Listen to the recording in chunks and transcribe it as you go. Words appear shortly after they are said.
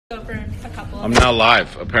Go for a couple. I'm now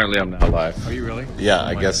live. Apparently, I'm now live. Are you really? Yeah,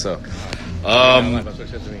 I guess so. That's what it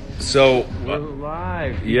said to me. So We're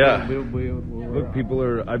live. yeah. We're Look, people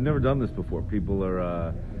are. I've never done this before. People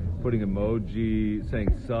are putting emoji, saying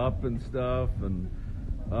sup and stuff. And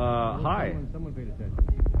hi, Someone paid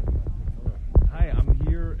attention. hi. I'm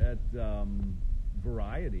here at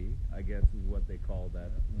Variety, I guess is what they call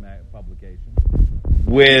that publication,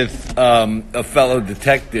 with a fellow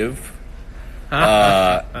detective,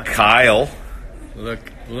 Kyle. Look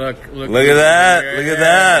Look at that! Look at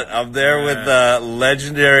that! I'm there with a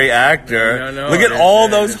legendary actor. No, look at all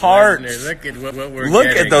those hearts. legendary. Look at what we're Look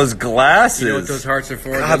getting. at those glasses. You know what those hearts are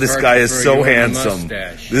for? God, Those this hearts guy are is for so your handsome.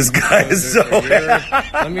 mustache. This guy is so handsome.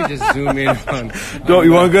 Let me just zoom in on. Don't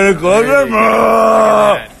you want to get a closer? Look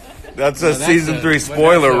at that. That's a That's season a- 3 that's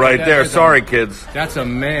spoiler a- right that there. is a- Sorry, kids. That's a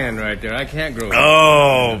man right there. I can't grow.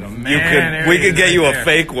 Oh, man we could area get you right a there.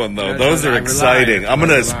 fake one though. That's Those what are I exciting. rely I'm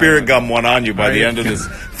gonna on. spirit gum one on you by the Right. end of this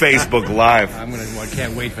Facebook Live. I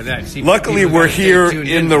can't wait for that. See, Luckily, people we're gotta stay here tuned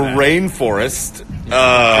in the to that. rainforest.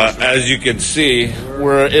 As you can see,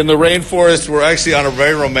 we're in the rainforest. We're actually on a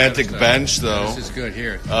very romantic bench, though. This is good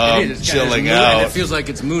here. It is. It's chilling moon- out. And it feels like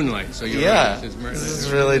it's moonlight. So you're Yeah, right. this is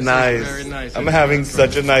really nice. Very nice. I'm having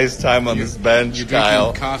such a nice time on this bench, You're drinking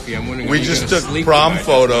Kyle. coffee. I'm wondering. We if you're just gonna took sleep prom tonight.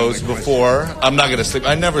 photos That's my question. before. I'm not going to sleep.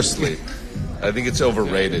 I never sleep. I think it's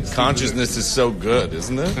overrated. Consciousness is so good,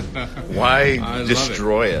 isn't it? Why I love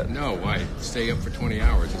destroy it? No, why? Stay up for 20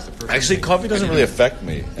 hours. It's the perfect. Actually, thing. coffee doesn't really affect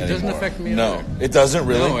me anymore. It doesn't affect me No, either. it doesn't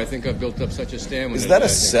really. No, I think I've built up such a stamina. Is that a I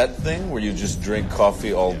think- set thing where you just drink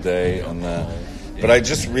coffee all day and that? But I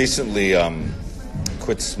just recently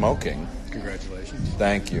quit smoking. Congratulations.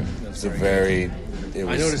 Thank you. That's It's a very very.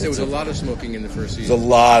 I noticed there was a lot of smoking in the first There's a season.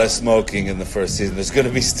 lot of smoking in the first season. There's going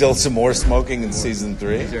to be still some more smoking in season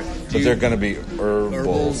 3, there- but do you- they're going to be herbals.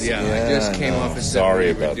 Herbals? Yeah, I just came I know. off and said Sorry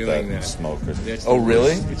we were about doing that, that. smokers. That's Oh, the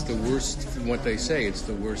really? worst- It's the worst. From what they say, it's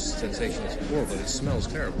the worst sensation. It's horrible. It smells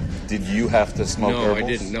terrible. Did you have to smoke No, herbals? I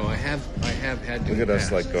didn't. No, I have had to. Look in at the us,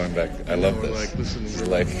 past. like going back. I love We're this. Like, listen, It's we're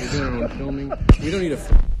like- doing our own filming. We don't need a.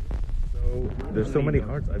 There's so many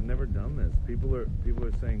hearts. I've never done this. People are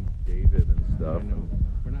saying David and stuff. And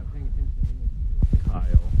We're not paying attention.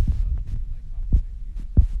 Kyle.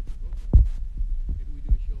 Maybe we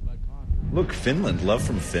do a show about coffee. Look, Finland. Love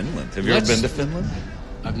from Finland. Have you Let's- ever been to Finland?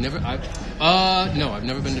 No, I've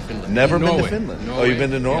never been to Finland. Never been Norway. to Finland. Oh, Norway. you've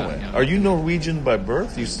been to Norway. Yeah, yeah. Are you Norwegian by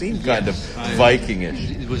birth? You seem kind of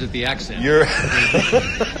Vikingish. Was it the accent? You're.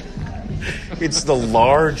 It's the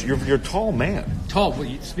large. You're a tall man. Tall. Well,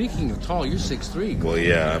 speaking of tall, you're 6'3". Well,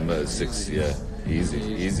 yeah, I'm a 6. Yeah,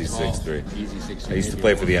 easy Tall. 6'3". Easy 6'3". I used to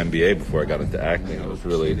play for the NBA before I got into acting. It was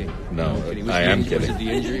really no. I am kidding. Was it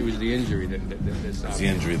the injury? It was the injury that It's the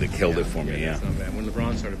injury that killed it for me. Yeah. That's not bad. When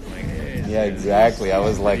LeBron started playing, Yeah, exactly. I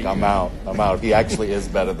was like, I'm out. I'm out. He actually is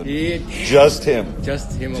better than me. It- Just him.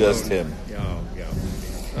 Just him. Just alone. him.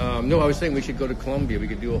 Yeah. No, I was saying we should go to Colombia. We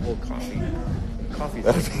could do a whole coffee thing.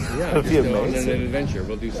 That'd be just go on amazing. an adventure.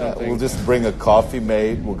 We'll do something. We'll just bring a coffee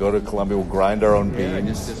made. We'll go to Colombia. We'll grind our own yeah,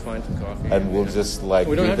 beans. just find some coffee. And we'll just like.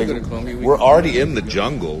 We don't do have to things- go to Colombia. We're already in the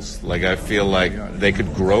jungles. Like I feel like they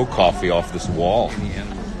could grow coffee off this wall.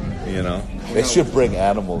 You know, they should bring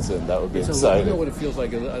animals in. That would be I exciting. know what it feels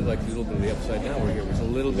like. I like a little bit of the upside down we're here. It's a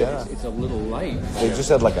little bit. Yeah. It's a little light. They just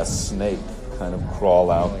had like a snake kind of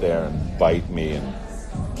crawl out there and bite me and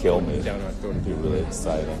kill me. Down our throat. It'd be really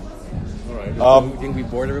exciting. All right. Um, You think we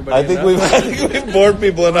bored everybody? I think we've bored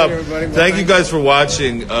people enough. everybody. Well, Thank you guys for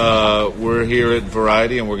watching. We're here at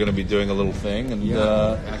Variety, and we're going to be doing a little thing, and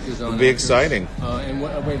Actors on it'll be Actors. exciting. And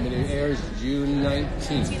wait a minute. It airs June 19th.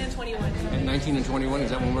 19 and 21. At 19 and 21.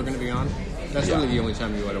 Is that when we're going to be on? That's Yeah. really the only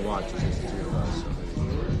time you ought to watch. Is just the two of us.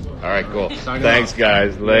 So. All right, cool. Signing Thanks, off.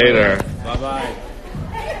 guys. Later. Bye bye.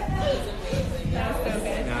 That was so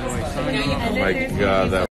good. Now do I sign Now you off? Oh my edit God, that.